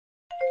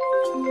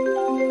My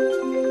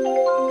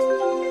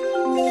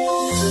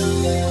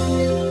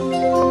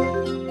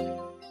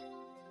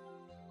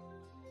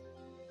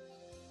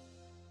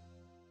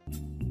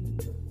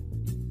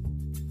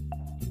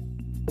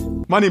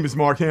name is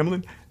Mark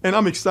Hamlin, and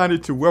I'm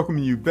excited to welcome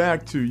you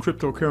back to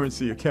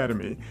Cryptocurrency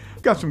Academy.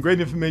 I've got some great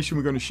information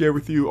we're going to share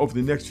with you over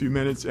the next few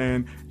minutes,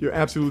 and you're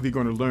absolutely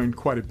going to learn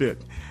quite a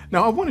bit.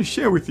 Now, I want to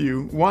share with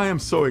you why I'm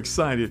so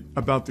excited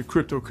about the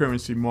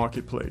cryptocurrency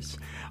marketplace.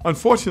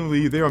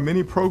 Unfortunately, there are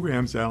many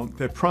programs out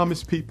that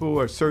promise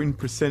people a certain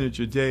percentage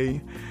a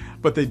day,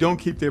 but they don't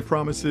keep their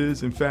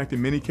promises. In fact,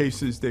 in many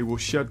cases, they will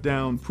shut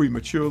down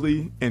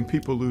prematurely and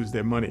people lose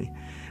their money.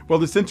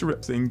 Well, it's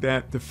interesting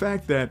that the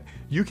fact that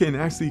you can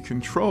actually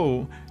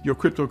control your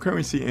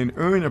cryptocurrency and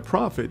earn a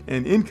profit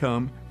and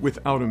income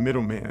without a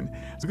middleman.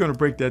 So we're going to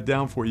break that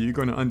down for you. You're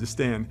going to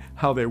understand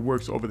how that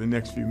works over the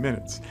next few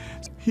minutes.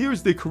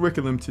 Here's the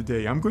curriculum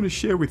today. I'm going to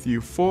share with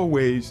you 4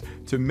 ways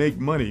to make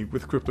money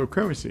with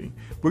cryptocurrency.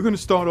 We're going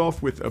to start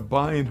off with a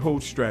buy and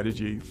hold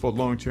strategy for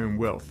long-term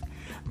wealth.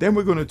 Then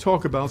we're going to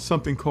talk about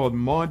something called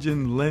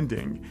margin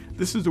lending.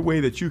 This is the way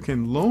that you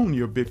can loan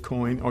your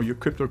Bitcoin or your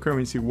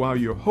cryptocurrency while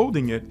you're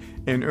holding it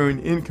and earn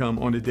income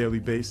on a daily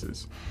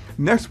basis.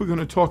 Next, we're going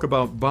to talk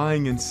about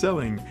buying and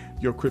selling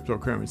your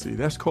cryptocurrency.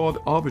 That's called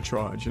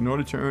arbitrage, in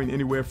order to earn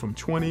anywhere from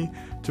 20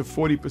 to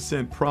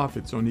 40%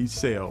 profits on each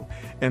sale.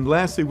 And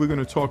lastly, we're going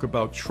to talk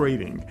about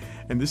trading.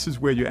 And this is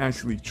where you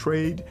actually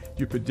trade.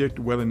 You predict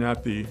whether or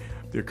not the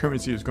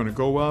currency is going to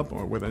go up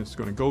or whether it's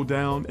going to go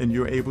down, and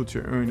you're able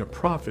to earn a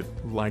profit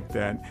like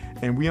that.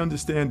 And we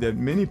understand that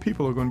many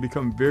people are going to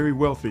become very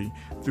wealthy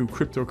through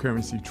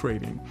cryptocurrency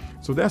trading.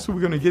 So that's what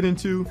we're going to get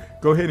into.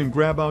 Go ahead and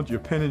grab out your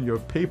pen and your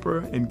paper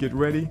and get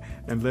ready,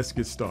 and let's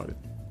get started.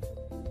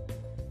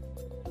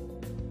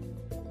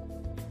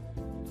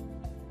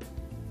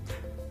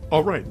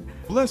 All right,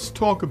 let's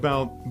talk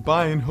about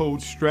buy and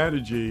hold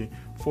strategy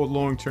for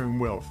long-term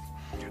wealth.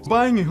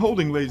 Buying and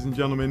holding, ladies and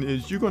gentlemen,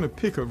 is you're going to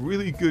pick a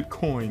really good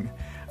coin,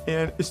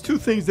 and it's 2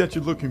 things that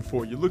you're looking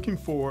for. You're looking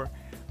for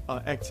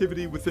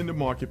activity within the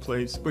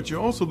marketplace, but you're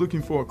also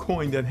looking for a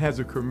coin that has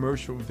a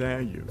commercial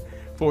value.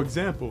 For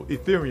example,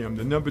 Ethereum,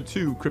 the number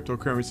 2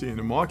 cryptocurrency in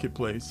the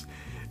marketplace,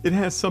 it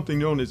has something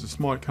known as a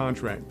smart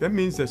contract. That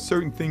means that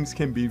certain things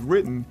can be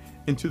written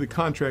into the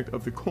contract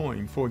of the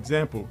coin. For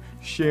example,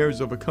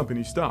 shares of a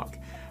company stock.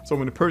 So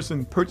when a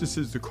person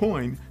purchases the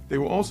coin, they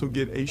will also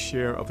get a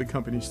share of the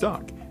company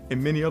stock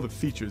and many other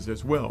features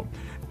as well.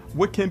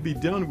 What can be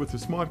done with the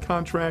smart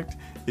contract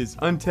is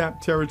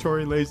untapped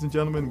territory, ladies and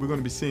gentlemen. We're going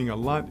to be seeing a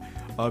lot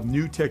of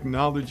new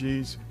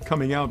technologies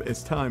coming out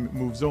as time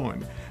moves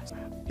on.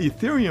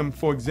 Ethereum,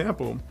 for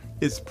example,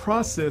 is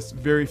processed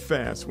very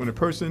fast. When a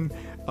person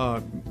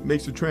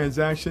makes a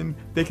transaction,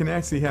 they can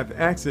actually have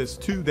access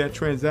to that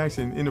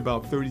transaction in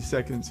about 30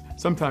 seconds,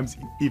 sometimes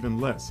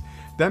even less.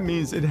 That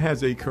means it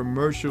has a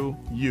commercial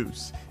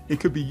use. It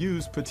could be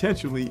used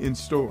potentially in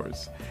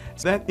stores.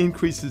 So that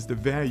increases the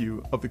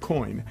value of the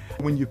coin.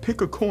 When you pick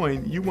a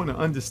coin, you want to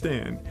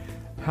understand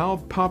how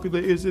popular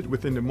is it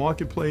within the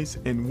marketplace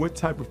and what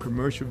type of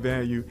commercial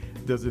value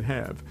does it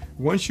have.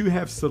 Once you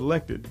have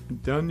selected,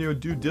 done your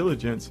due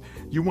diligence,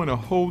 you want to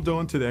hold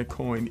on to that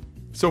coin.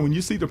 So when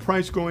you see the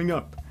price going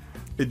up,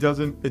 it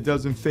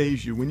doesn't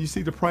faze you. When you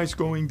see the price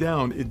going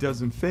down, it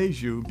doesn't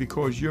faze you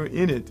because you're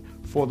in it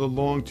for the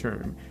long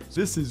term.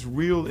 This is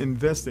real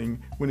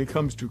investing when it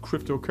comes to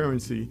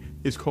cryptocurrency.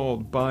 It's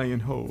called buy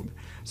and hold.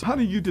 So how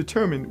do you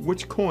determine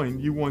which coin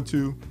you want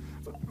to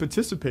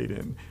participate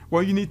in?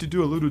 Well, you need to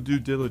do a little due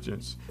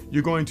diligence.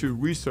 You're going to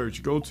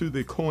research, go to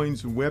the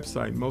coin's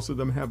website. Most of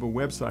them have a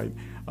website,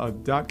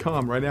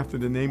 .com, right after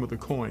the name of the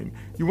coin.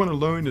 You want to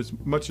learn as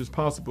much as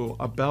possible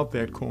about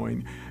that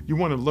coin. You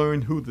want to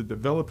learn who the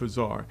developers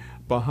are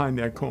behind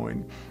that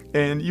coin.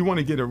 And you want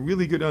to get a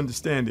really good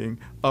understanding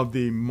of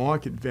the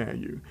market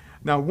value.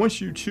 Now, once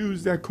you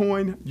choose that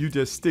coin, you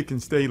just stick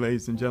and stay,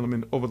 ladies and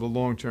gentlemen, over the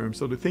long term.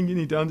 So the thing you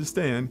need to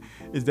understand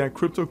is that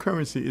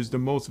cryptocurrency is the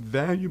most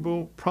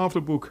valuable,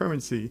 profitable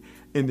currency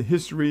in the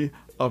history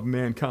of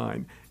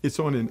mankind. It's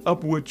on an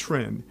upward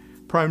trend,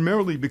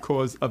 primarily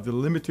because of the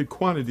limited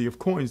quantity of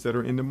coins that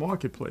are in the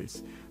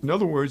marketplace. In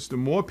other words, the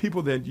more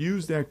people that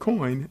use that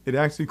coin, it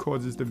actually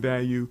causes the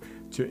value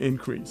to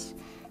increase.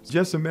 It's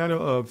just a matter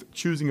of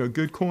choosing a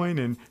good coin,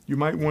 and you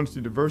might want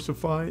to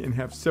diversify and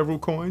have several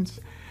coins,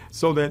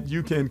 so that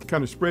you can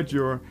kind of spread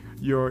your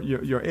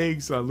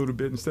eggs a little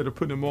bit instead of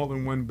putting them all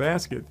in one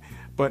basket.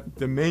 But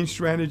the main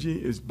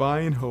strategy is buy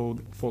and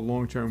hold for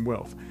long-term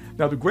wealth.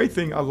 Now, the great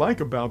thing I like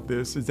about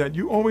this is that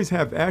you always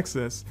have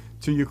access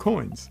to your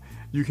coins.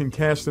 You can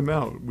cash them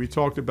out. We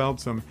talked about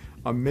some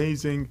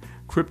amazing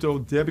crypto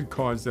debit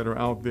cards that are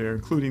out there,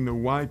 including the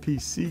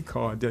YPC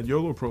card that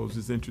YOLO Pros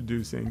is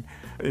introducing.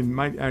 It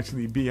might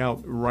actually be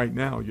out right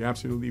now. You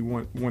absolutely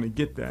want to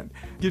get that.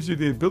 It gives you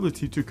the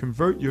ability to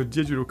convert your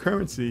digital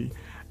currency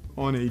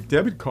on a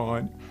debit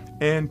card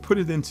and put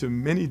it into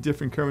many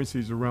different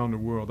currencies around the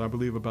world. I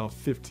believe about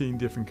 15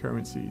 different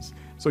currencies.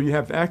 So you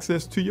have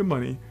access to your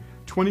money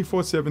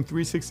 24/7,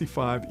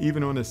 365,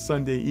 even on a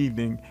Sunday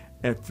evening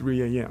at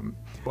 3 a.m.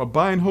 A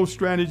buy and hold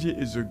strategy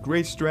is a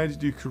great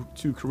strategy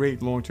to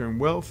create long-term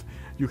wealth.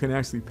 You can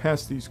actually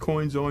pass these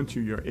coins on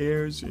to your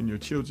heirs and your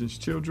children's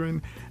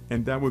children,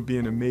 and that would be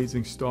an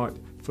amazing start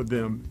for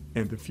them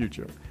in the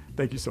future.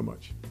 Thank you so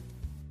much.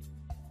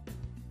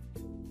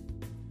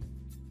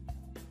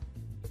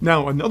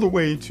 Now, another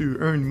way to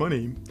earn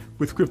money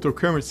with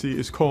cryptocurrency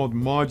is called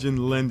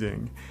margin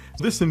lending.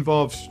 This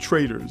involves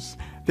traders.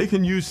 They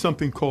can use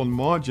something called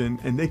margin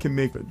and they can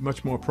make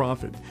much more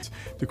profit.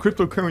 The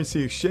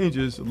cryptocurrency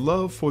exchanges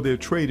love for their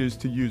traders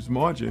to use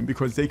margin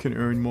because they can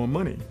earn more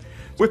money.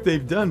 What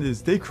they've done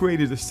is they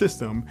created a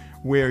system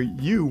where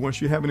you,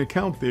 once you have an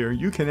account there,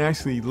 you can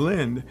actually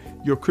lend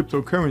your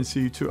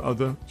cryptocurrency to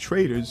other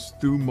traders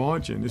through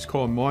margin. It's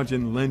called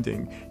margin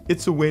lending.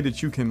 It's a way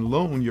that you can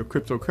loan your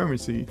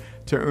cryptocurrency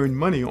to earn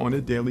money on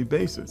a daily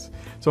basis.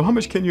 So how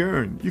much can you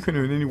earn? You can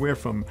earn anywhere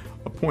from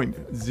a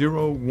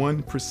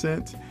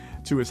 0.01%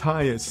 to as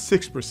high as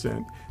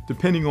 6%,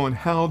 depending on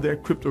how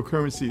that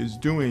cryptocurrency is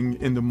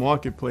doing in the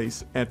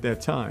marketplace at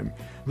that time.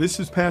 This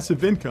is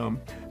passive income,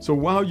 so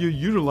while you're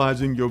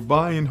utilizing your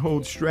buy and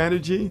hold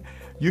strategy,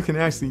 you can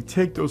actually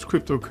take those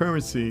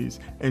cryptocurrencies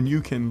and you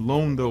can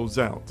loan those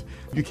out.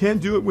 You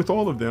can't do it with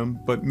all of them,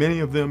 but many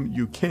of them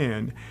you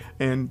can.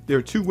 And there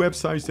are two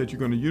websites that you're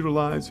going to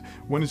utilize.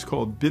 One is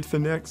called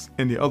Bitfinex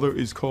and the other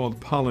is called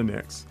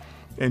Polynex.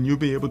 And you'll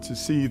be able to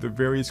see the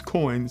various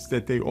coins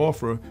that they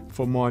offer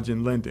for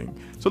margin lending.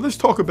 So let's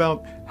talk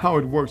about how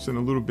it works in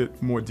a little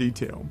bit more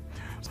detail.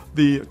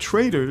 The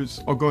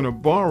traders are going to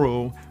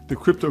borrow the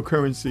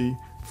cryptocurrency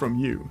from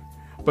you,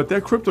 but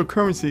that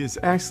cryptocurrency is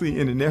actually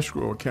in an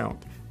escrow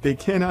account. They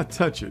cannot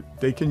touch it.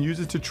 They can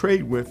use it to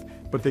trade with,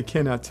 but they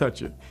cannot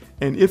touch it.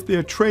 And if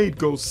their trade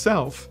goes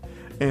south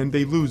and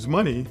they lose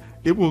money,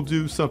 it will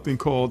do something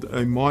called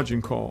a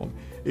margin call.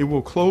 It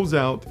will close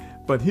out.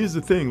 But here's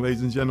the thing,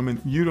 ladies and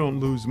gentlemen, you don't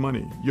lose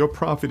money. Your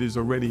profit is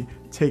already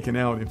taken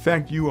out. In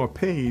fact, you are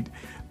paid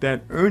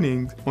that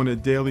earning on a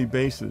daily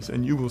basis,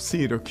 and you will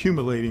see it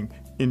accumulating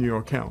in your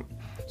account.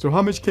 So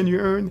how much can you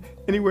earn?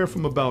 Anywhere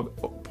from about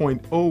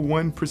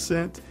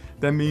 0.01%.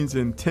 That means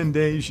in 10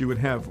 days you would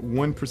have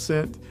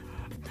 1%,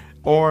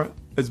 or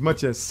as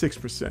much as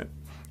 6%.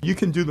 You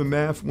can do the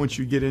math once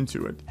you get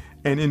into it.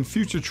 And in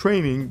future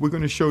training, we're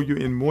going to show you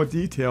in more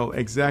detail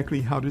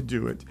exactly how to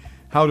do it,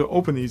 how to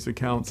open these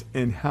accounts,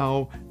 and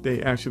how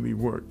they actually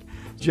work.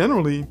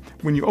 Generally,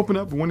 when you open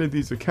up one of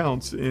these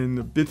accounts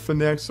in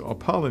Bitfinex or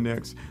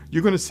Polynex,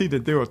 you're going to see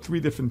that there are three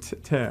different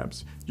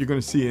tabs. You're going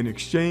to see an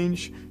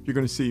exchange, you're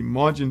going to see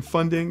margin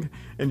funding,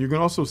 and you're going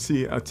to also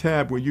see a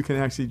tab where you can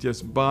actually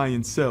just buy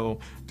and sell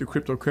the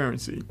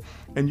cryptocurrency.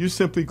 And you're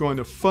simply going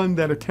to fund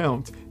that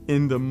account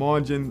in the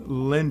margin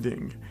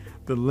lending,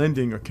 the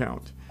lending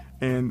account.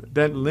 And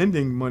that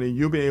lending money,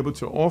 you'll be able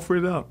to offer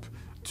it up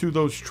to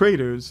those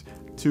traders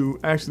to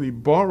actually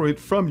borrow it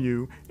from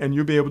you, and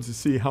you'll be able to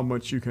see how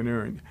much you can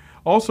earn.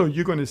 Also,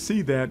 you're going to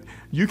see that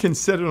you can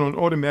set it on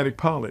automatic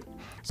pilot.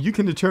 So you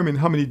can determine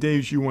how many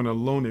days you want to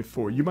loan it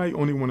for. You might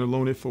only want to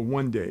loan it for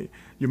 1 day.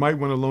 You might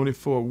want to loan it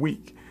for a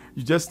week.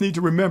 You just need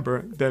to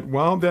remember that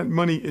while that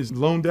money is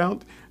loaned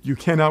out, you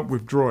cannot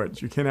withdraw it.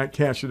 You cannot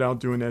cash it out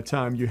during that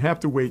time. You have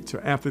to wait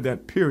till after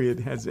that period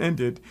has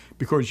ended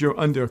because you're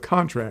under a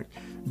contract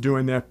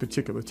during that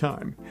particular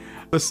time.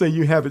 Let's say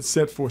you have it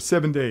set for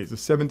 7 days, a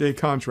 7-day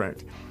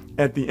contract.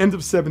 At the end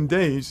of 7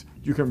 days,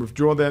 you can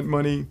withdraw that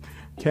money,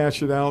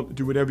 cash it out,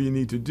 do whatever you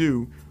need to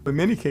do. In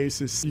many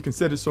cases, you can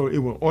set it so it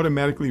will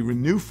automatically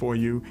renew for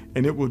you,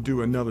 and it will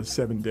do another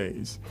 7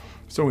 days.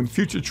 So in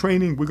future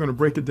training, we're going to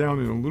break it down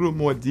in a little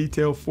more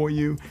detail for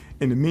you.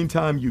 In the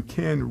meantime, you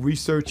can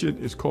research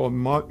it. It's called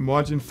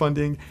margin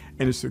funding,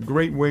 and it's a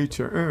great way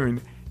to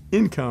earn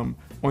income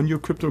on your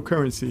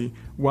cryptocurrency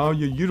while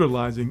you're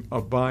utilizing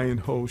a buy and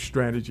hold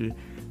strategy.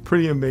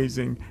 Pretty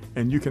amazing,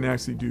 and you can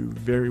actually do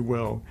very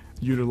well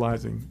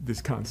utilizing this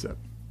concept.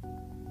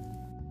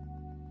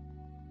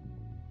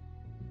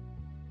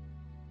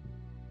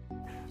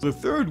 The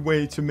third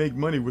way to make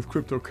money with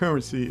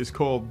cryptocurrency is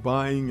called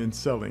buying and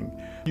selling.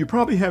 You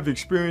probably have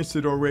experienced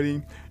it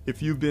already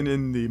if you've been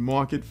in the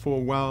market for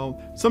a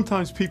while.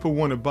 Sometimes people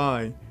want to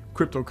buy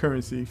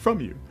cryptocurrency from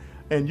you,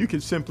 and you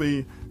can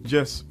simply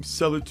just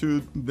sell it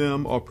to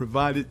them or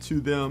provide it to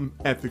them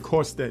at the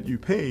cost that you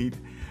paid.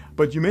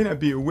 But you may not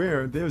be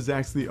aware there's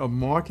actually a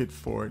market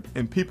for it,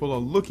 and people are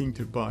looking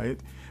to buy it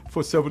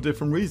for several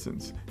different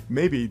reasons.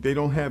 Maybe they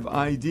don't have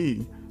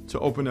ID to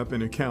open up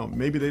an account.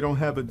 Maybe they don't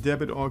have a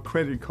debit or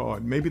credit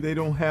card. Maybe they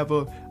don't have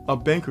a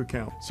bank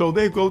account. So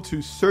they go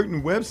to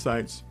certain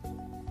websites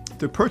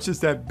to purchase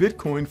that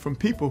Bitcoin from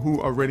people who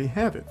already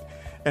have it.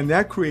 And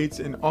that creates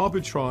an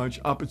arbitrage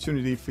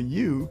opportunity for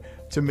you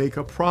to make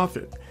a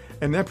profit.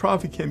 And that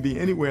profit can be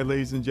anywhere,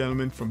 ladies and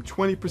gentlemen, from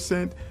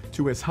 20%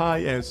 to as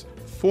high as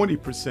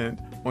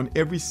 40% on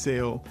every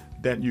sale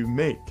that you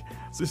make.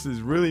 So this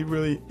is really,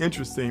 really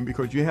interesting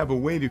because you have a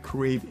way to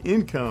create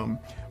income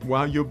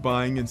while you're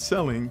buying and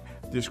selling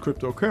this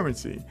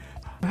cryptocurrency.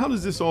 How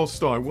does this all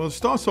start? Well, it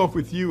starts off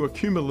with you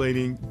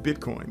accumulating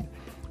Bitcoin.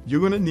 you're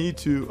going to need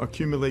to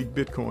accumulate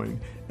Bitcoin,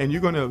 and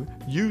you're going to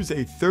use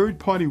a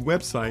third-party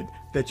website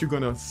that you're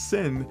going to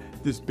send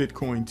this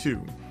Bitcoin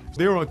to.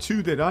 There are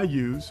two that I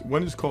use.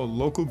 One is called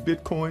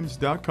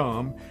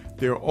localbitcoins.com.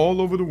 They're all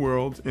over the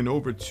world in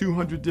over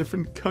 200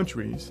 different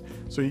countries,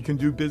 so you can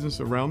do business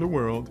around the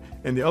world.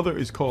 And the other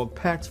is called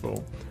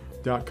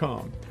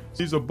paxful.com.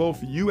 These are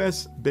both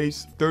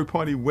US-based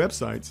third-party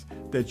websites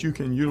that you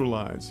can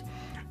utilize.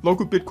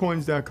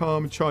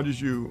 Localbitcoins.com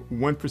charges you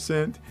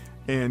 1%,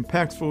 and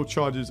Paxful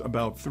charges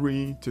about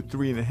 3 to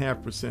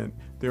 3.5%.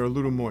 They're a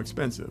little more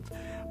expensive.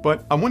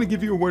 But I want to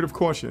give you a word of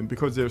caution,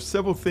 because there are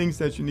several things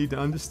that you need to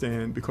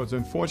understand, because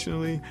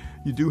unfortunately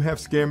you do have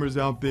scammers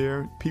out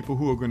there, people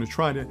who are going to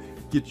try to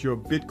get your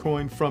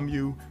Bitcoin from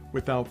you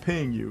without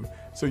paying you.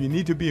 So you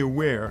need to be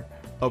aware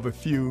of a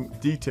few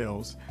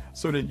details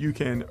so that you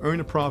can earn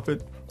a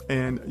profit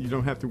and you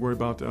don't have to worry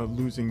about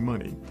losing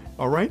money.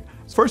 All right?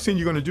 First thing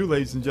you're going to do,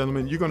 ladies and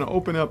gentlemen, you're going to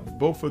open up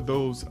both of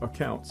those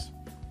accounts.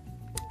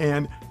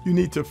 And you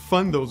need to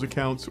fund those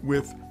accounts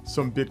with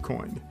some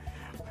Bitcoin.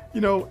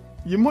 You know,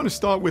 you want to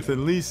start with at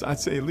least, I'd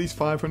say at least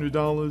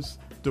 $500.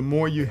 The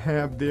more you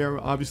have there,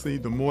 obviously,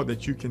 the more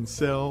that you can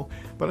sell.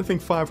 But I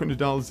think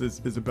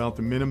 $500 is about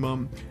the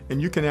minimum.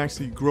 And you can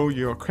actually grow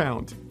your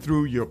account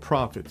through your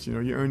profits. You know,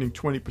 you're earning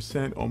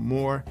 20% or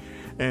more.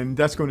 And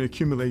that's going to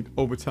accumulate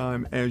over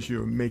time as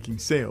you're making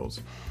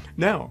sales.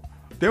 Now,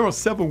 there are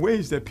several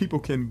ways that people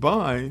can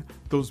buy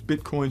those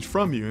Bitcoins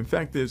from you. In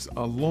fact, there's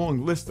a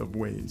long list of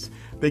ways.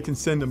 They can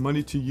send the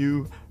money to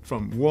you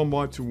from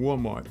Walmart to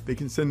Walmart. They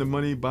can send the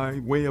money by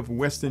way of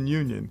Western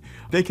Union.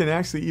 They can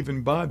actually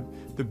even buy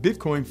the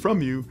Bitcoin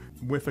from you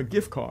with a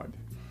gift card.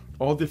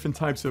 All different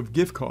types of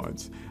gift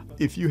cards.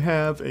 If you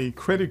have a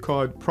credit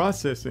card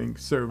processing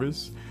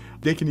service,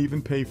 they can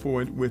even pay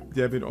for it with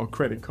debit or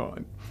credit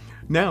card.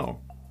 Now,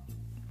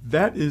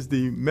 that is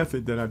the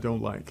method that I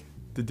don't like,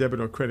 the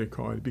debit or credit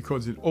card,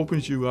 because it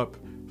opens you up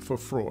for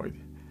fraud.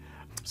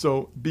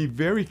 So be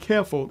very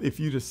careful if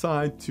you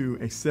decide to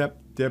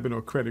accept debit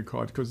or credit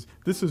card, because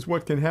this is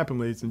what can happen,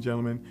 ladies and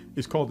gentlemen.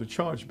 It's called a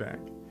chargeback.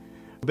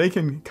 They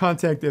can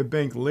contact their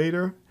bank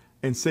later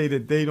and say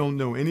that they don't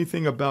know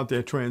anything about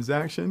their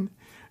transaction,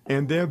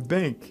 and their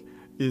bank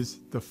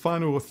is the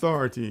final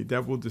authority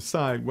that will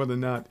decide whether or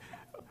not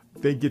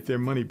they get their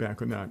money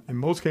back or not. In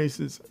most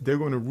cases, they're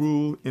going to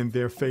rule in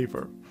their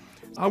favor.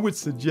 I would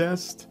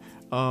suggest,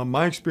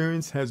 my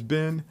experience has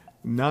been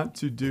not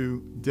to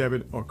do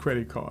debit or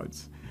credit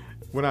cards.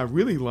 What I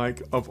really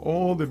like of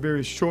all the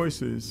various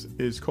choices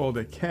is called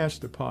a cash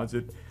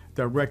deposit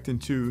direct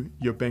into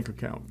your bank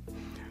account.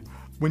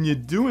 When you're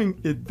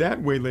doing it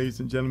that way, ladies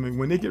and gentlemen,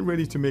 when they get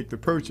ready to make the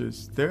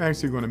purchase, they're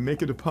actually going to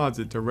make a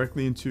deposit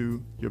directly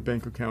into your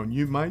bank account.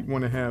 You might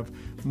want to have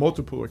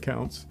multiple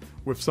accounts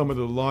with some of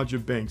the larger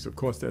banks. Of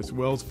course, that's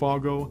Wells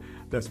Fargo,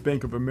 that's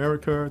Bank of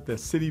America,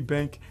 that's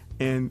Citibank,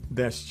 and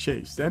that's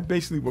Chase. That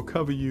basically will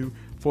cover you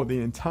for the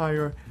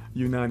entire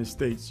United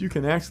States. You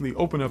can actually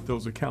open up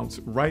those accounts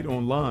right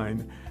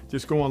online.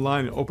 Just go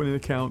online and open an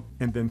account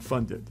and then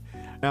fund it.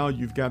 Now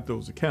you've got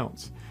those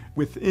accounts.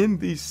 Within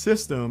these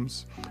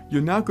systems,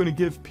 you're not going to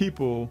give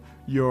people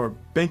your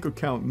bank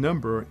account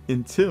number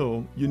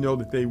until you know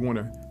that they want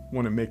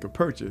to make a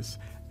purchase.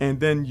 And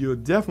then you're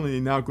definitely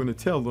not going to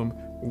tell them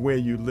where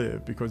you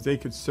live, because they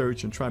could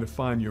search and try to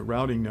find your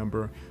routing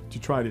number to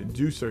try to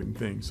do certain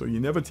things. So you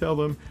never tell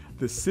them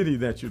the city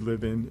that you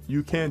live in.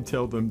 You can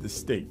tell them the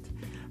state,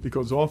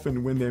 because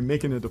often when they're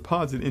making a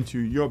deposit into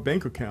your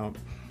bank account,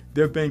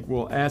 their bank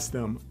will ask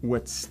them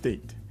what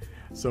state.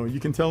 So you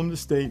can tell them the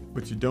state,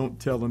 but you don't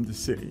tell them the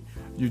city.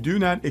 You do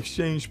not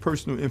exchange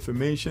personal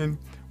information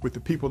with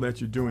the people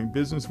that you're doing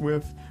business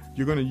with.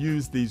 You're going to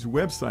use these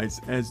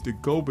websites as the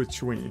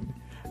go-between,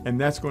 and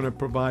that's going to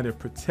provide a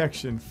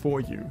protection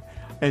for you.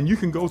 And you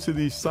can go to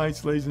these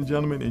sites, ladies and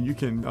gentlemen, and you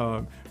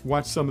can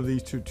watch some of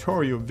these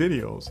tutorial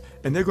videos,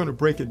 and they're going to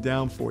break it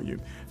down for you.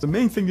 The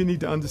main thing you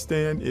need to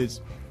understand is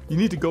you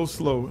need to go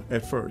slow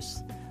at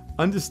first.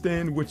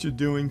 Understand what you're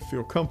doing,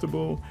 feel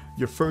comfortable.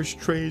 Your first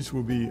trades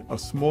will be a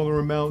smaller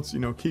amounts,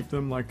 keep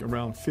them like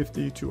around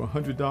 $50 to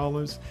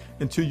 $100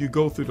 until you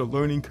go through the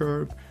learning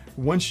curve.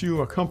 Once you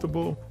are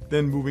comfortable,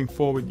 then moving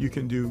forward, you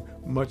can do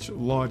much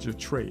larger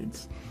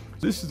trades.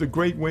 This is a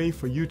great way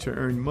for you to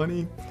earn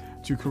money,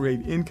 to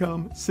create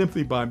income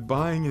simply by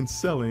buying and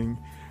selling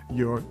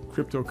your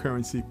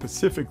cryptocurrency,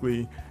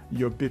 specifically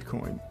your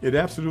Bitcoin. It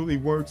absolutely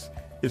works.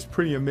 It's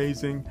pretty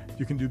amazing.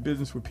 You can do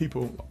business with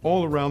people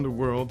all around the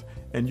world,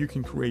 and you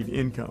can create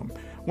income.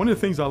 One of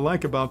the things I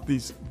like about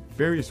these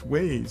various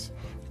ways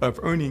of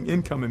earning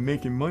income and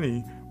making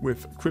money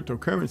with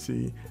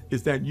cryptocurrency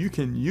is that you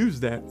can use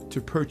that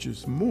to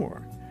purchase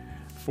more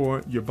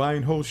for your buy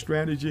and hold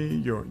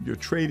strategy, your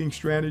trading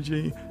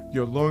strategy,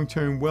 your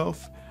long-term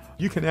wealth.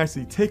 You can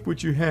actually take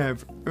what you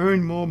have,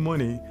 earn more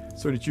money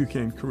so that you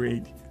can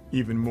create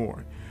even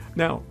more.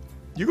 Now,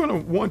 you're going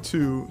to want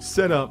to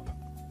set up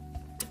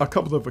a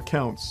couple of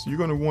accounts. You're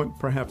going to want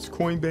perhaps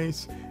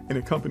Coinbase and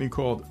a company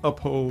called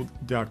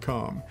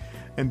Uphold.com.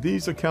 And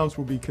these accounts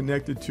will be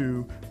connected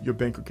to your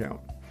bank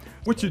account.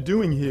 What you're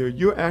doing here,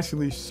 you're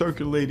actually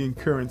circulating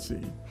currency.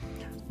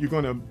 You're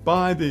going to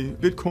buy the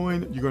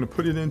Bitcoin, you're going to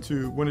put it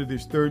into one of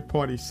these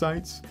third-party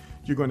sites,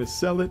 you're going to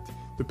sell it,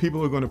 the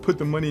people are going to put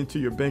the money into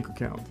your bank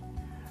account.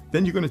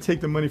 Then you're going to take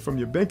the money from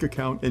your bank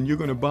account and you're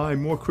going to buy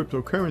more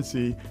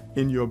cryptocurrency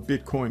in your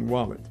Bitcoin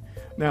wallet.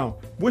 Now,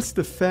 what's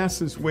the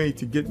fastest way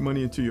to get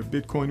money into your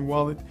Bitcoin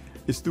wallet?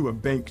 It's through a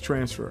bank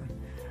transfer.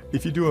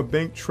 If you do a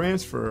bank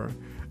transfer,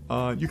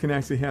 you can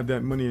actually have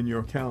that money in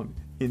your account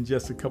in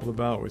just a couple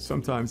of hours,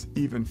 sometimes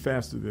even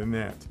faster than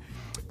that.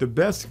 The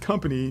best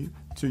company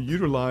to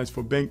utilize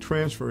for bank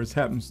transfers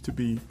happens to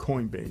be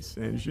Coinbase.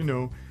 And as you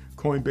know,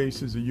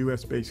 Coinbase is a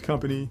US-based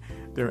company.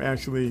 They're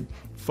actually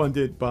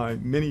funded by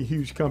many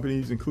huge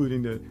companies,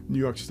 including the New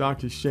York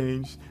Stock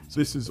Exchange. So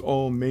this is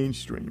all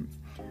mainstream.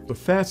 The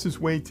fastest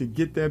way to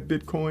get that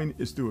Bitcoin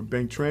is through a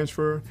bank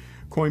transfer.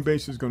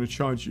 Coinbase is going to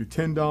charge you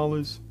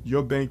 $10.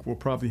 Your bank will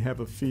probably have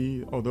a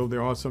fee, although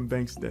there are some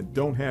banks that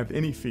don't have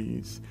any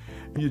fees.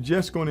 You're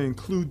just going to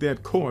include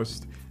that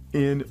cost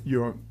in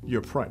your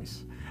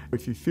price.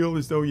 If you feel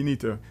as though you need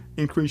to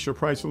increase your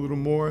price a little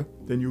more,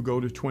 then you go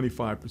to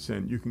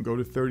 25%. You can go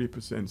to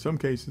 30%. In some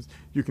cases,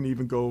 you can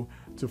even go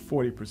to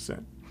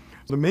 40%.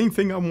 The main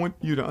thing I want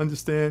you to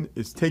understand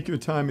is take your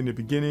time in the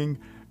beginning.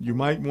 You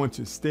might want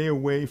to stay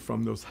away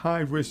from those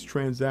high-risk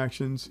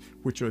transactions,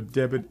 which are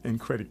debit and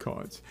credit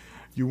cards.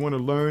 You want to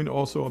learn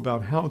also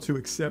about how to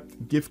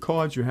accept gift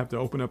cards. You have to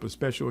open up a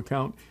special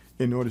account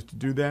in order to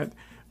do that.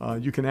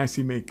 You can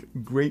actually make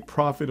great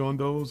profit on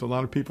those. A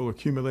lot of people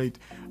accumulate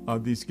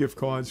these gift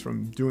cards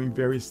from doing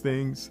various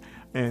things,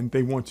 and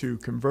they want to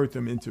convert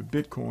them into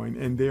Bitcoin,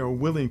 and they are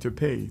willing to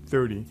pay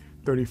 30,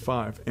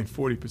 35, and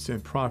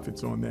 40%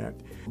 profits on that.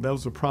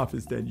 Those are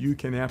profits that you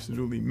can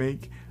absolutely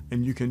make,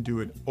 and you can do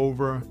it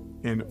over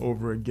and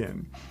over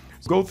again.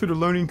 So go through the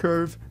learning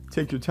curve,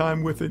 take your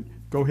time with it,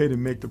 go ahead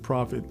and make the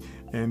profit,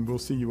 and we'll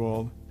see you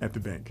all at the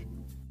bank.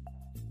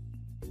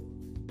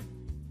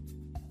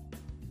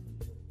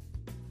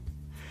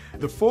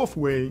 The fourth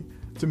way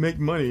to make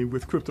money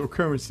with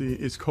cryptocurrency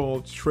is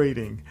called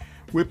trading.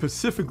 We're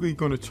specifically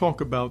going to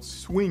talk about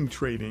swing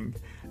trading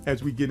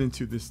as we get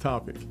into this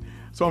topic.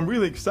 So I'm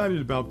really excited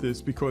about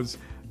this because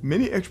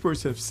many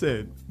experts have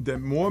said that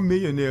more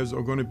millionaires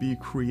are going to be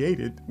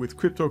created with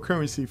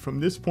cryptocurrency from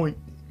this point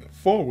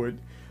forward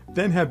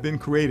than have been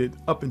created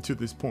up until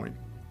this point.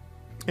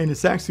 And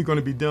it's actually going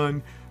to be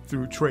done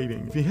through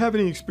trading. If you have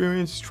any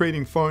experience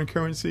trading foreign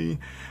currency,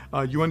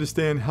 you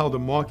understand how the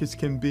markets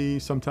can be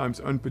sometimes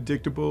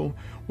unpredictable.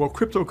 Well,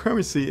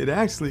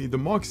 cryptocurrency, the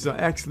markets are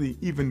actually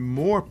even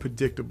more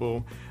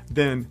predictable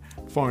than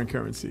foreign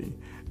currency.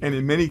 And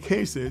in many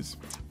cases,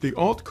 the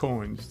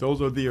altcoins,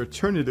 those are the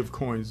alternative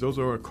coins. Those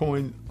are a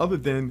coin other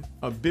than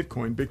a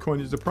Bitcoin.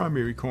 Bitcoin is the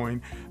primary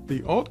coin.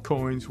 The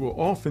altcoins will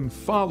often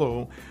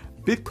follow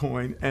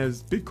Bitcoin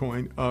as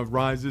Bitcoin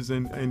rises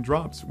and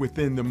drops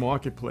within the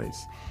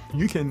marketplace.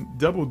 You can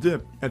double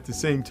dip at the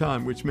same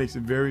time, which makes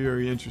it very,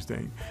 very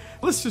interesting.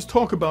 Let's just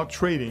talk about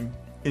trading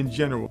in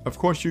general. Of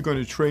course, you're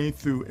going to trade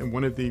through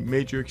one of the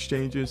major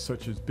exchanges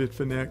such as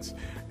Bitfinex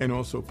and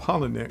also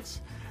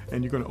Polynex,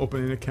 and you're going to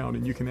open an account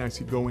and you can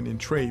actually go in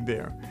and trade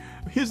there.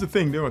 Here's the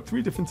thing, there are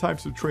three different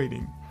types of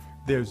trading.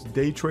 There's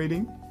day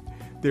trading,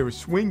 there is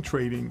swing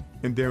trading,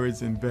 and there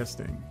is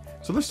investing.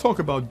 So let's talk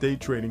about day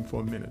trading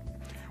for a minute.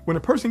 When a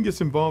person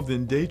gets involved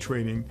in day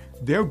trading,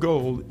 their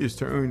goal is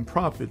to earn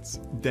profits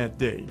that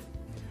day.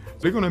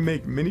 They're going to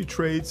make many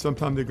trades.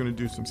 Sometimes they're going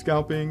to do some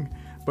scalping,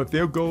 but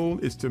their goal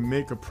is to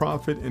make a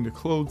profit and to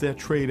close that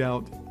trade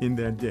out in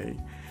that day.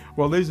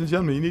 Well, ladies and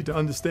gentlemen, you need to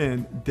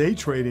understand day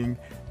trading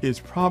is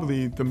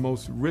probably the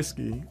most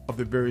risky of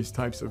the various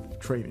types of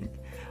trading.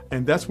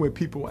 And that's where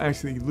people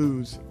actually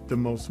lose the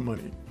most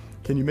money.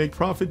 Can you make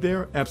profit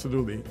there?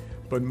 Absolutely.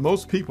 But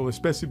most people,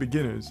 especially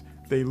beginners,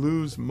 they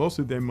lose most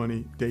of their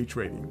money day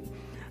trading.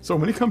 So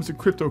when it comes to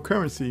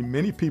cryptocurrency,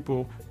 many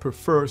people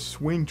prefer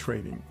swing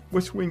trading.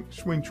 What's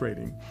swing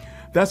trading?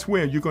 That's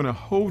where you're going to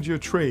hold your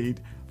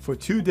trade for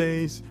 2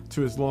 days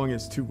to as long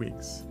as 2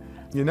 weeks.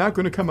 You're not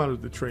going to come out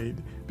of the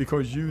trade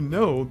because you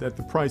know that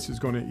the price is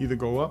going to either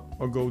go up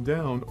or go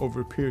down over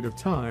a period of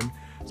time.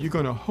 You're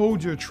going to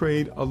hold your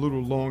trade a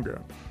little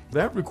longer.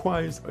 That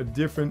requires a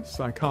different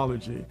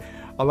psychology.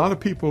 A lot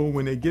of people,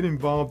 when they get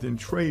involved in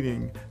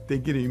trading, they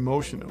get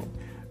emotional.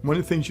 One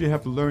of the things you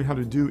have to learn how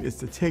to do is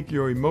to take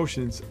your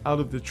emotions out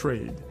of the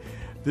trade.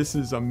 This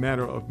is a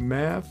matter of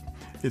math,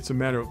 it's a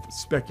matter of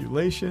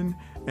speculation,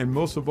 and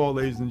most of all,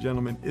 ladies and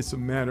gentlemen, it's a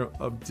matter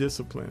of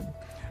discipline.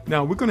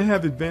 Now, we're going to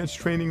have advanced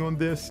training on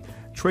this.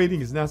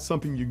 Trading is not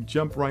something you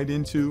jump right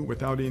into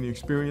without any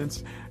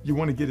experience. You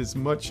want to get as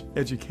much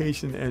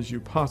education as you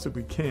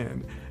possibly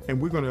can, and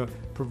we're going to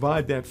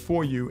provide that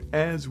for you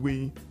as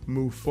we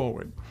move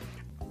forward.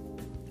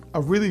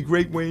 A really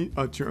great way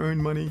to earn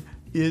money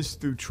is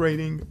through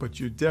trading, but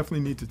you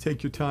definitely need to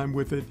take your time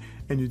with it,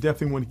 and you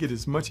definitely want to get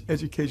as much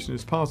education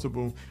as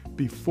possible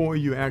before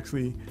you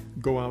actually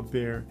go out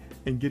there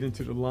and get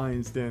into the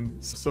lion's den,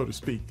 so to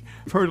speak.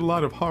 I've heard a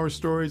lot of horror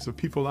stories of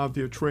people out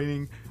there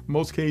trading.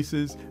 Most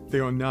cases, they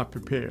are not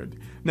prepared.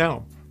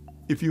 Now,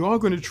 if you are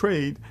going to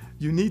trade,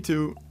 you need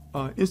to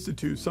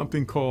institute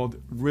something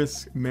called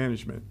risk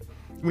management.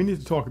 We need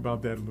to talk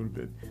about that a little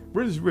bit.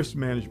 What is risk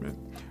management?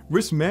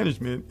 Risk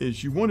management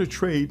is you want to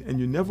trade and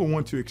you never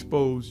want to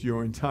expose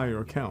your entire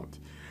account.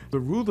 The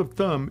rule of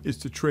thumb is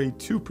to trade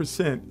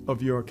 2%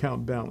 of your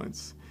account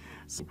balance.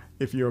 So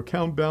if your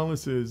account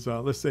balance is,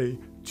 let's say,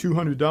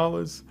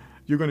 $200,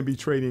 you're going to be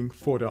trading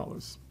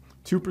 $4.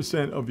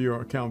 2% of your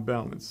account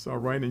balance, all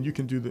right? And you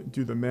can do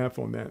the math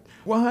on that.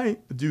 Why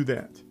do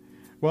that?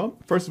 Well,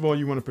 first of all,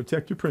 you want to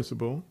protect your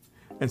principal.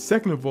 And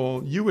second of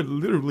all, you would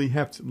literally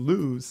have to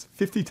lose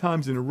 50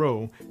 times in a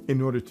row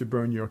in order to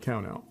burn your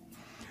account out.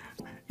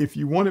 If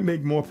you want to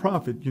make more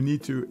profit, you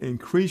need to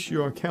increase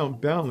your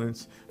account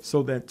balance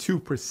so that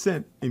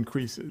 2%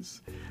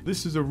 increases.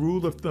 This is a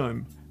rule of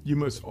thumb. You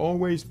must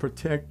always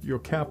protect your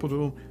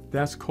capital.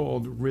 That's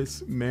called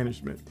risk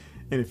management.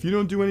 And if you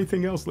don't do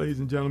anything else, ladies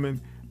and gentlemen,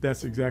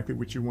 that's exactly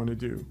what you want to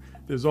do.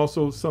 There's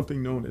also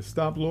something known as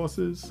stop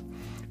losses.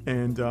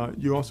 And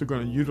you're also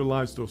going to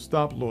utilize those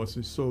stop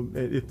losses so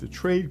that if the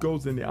trade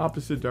goes in the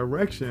opposite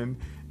direction,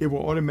 it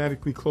will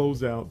automatically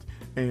close out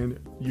and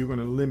you're going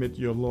to limit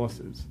your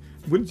losses.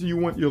 What do you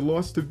want your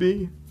loss to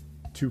be?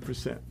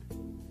 2%.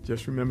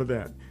 Just remember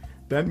that.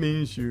 That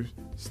means you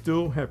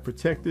still have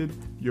protected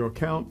your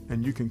account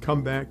and you can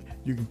come back,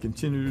 you can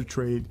continue to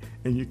trade,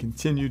 and you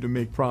continue to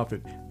make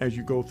profit as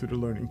you go through the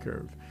learning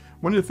curve.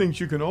 One of the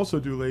things you can also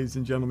do, ladies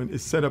and gentlemen,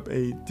 is set up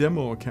a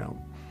demo account.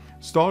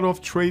 Start off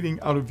trading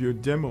out of your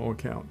demo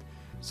account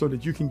so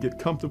that you can get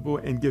comfortable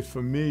and get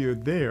familiar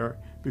there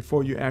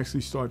before you actually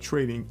start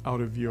trading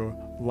out of your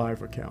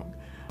live account.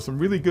 Some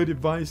really good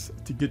advice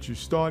to get you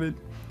started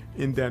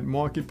in that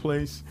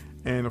marketplace.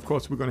 And of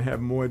course, we're going to have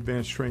more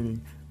advanced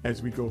training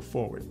as we go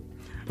forward.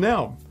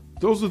 Now,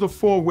 those are the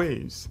 4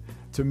 ways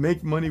to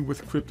make money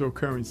with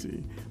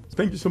cryptocurrency.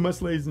 Thank you so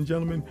much, ladies and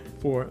gentlemen,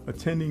 for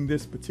attending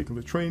this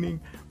particular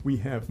training. We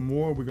have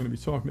more. We're going to be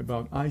talking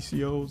about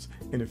ICOs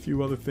and a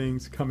few other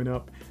things coming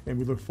up, and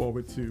we look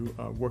forward to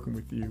working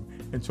with you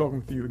and talking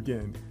with you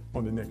again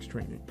on the next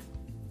training.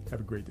 Have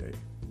a great day.